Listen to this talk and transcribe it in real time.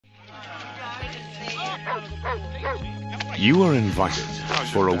You are invited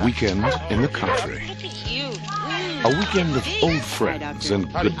for a weekend in the country. A weekend of old friends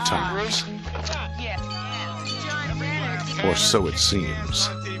and good times. Or so it seems.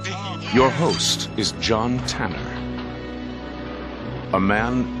 Your host is John Tanner. A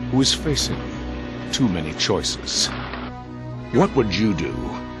man who is facing too many choices. What would you do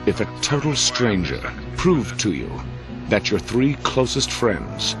if a total stranger proved to you that your three closest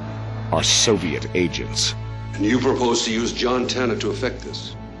friends are Soviet agents? And you propose to use John Tanner to effect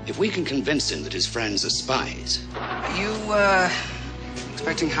this? If we can convince him that his friends are spies. Are you,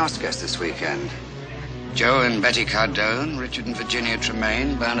 expecting house guests this weekend? Joe and Betty Cardone, Richard and Virginia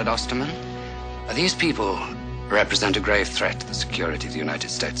Tremaine, Bernard Osterman. These people represent a grave threat to the security of the United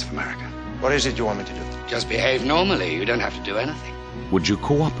States of America. What is it you want me to do? Just behave normally. You don't have to do anything. Would you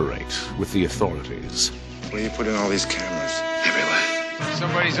cooperate with the authorities? Where are you putting all these cameras? Everywhere.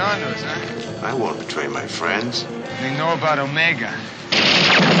 Somebody's on to us, huh? I won't betray my friends. They know about Omega.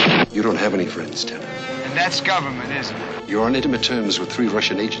 You don't have any friends, Tanner. And that's government, isn't it? You're on intimate terms with 3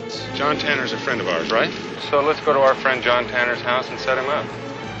 Russian agents. John Tanner's a friend of ours, right? So let's go to our friend John Tanner's house and set him up.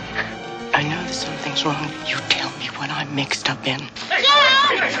 I know that something's wrong. You tell me what I'm mixed up in.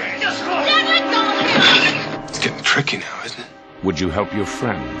 It's getting tricky now, isn't it? Would you help your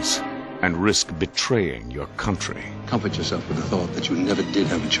friends and risk betraying your country? Comfort yourself with the thought that you never did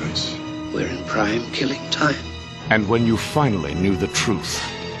have a choice. We're in prime killing time. And when you finally knew the truth,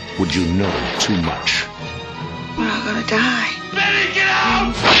 would you know too much? We're all gonna die. Betty, get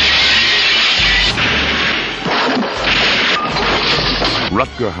out!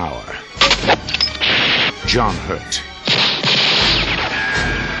 Rutger Hauer, John Hurt,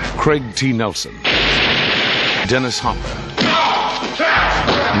 Craig T. Nelson, Dennis Hopper,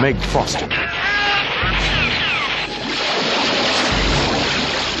 Meg Foster,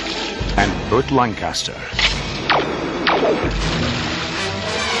 and Burt Lancaster.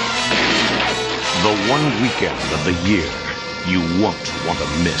 The one weekend of the year you won't want to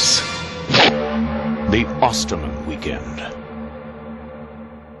miss. The Osterman Weekend.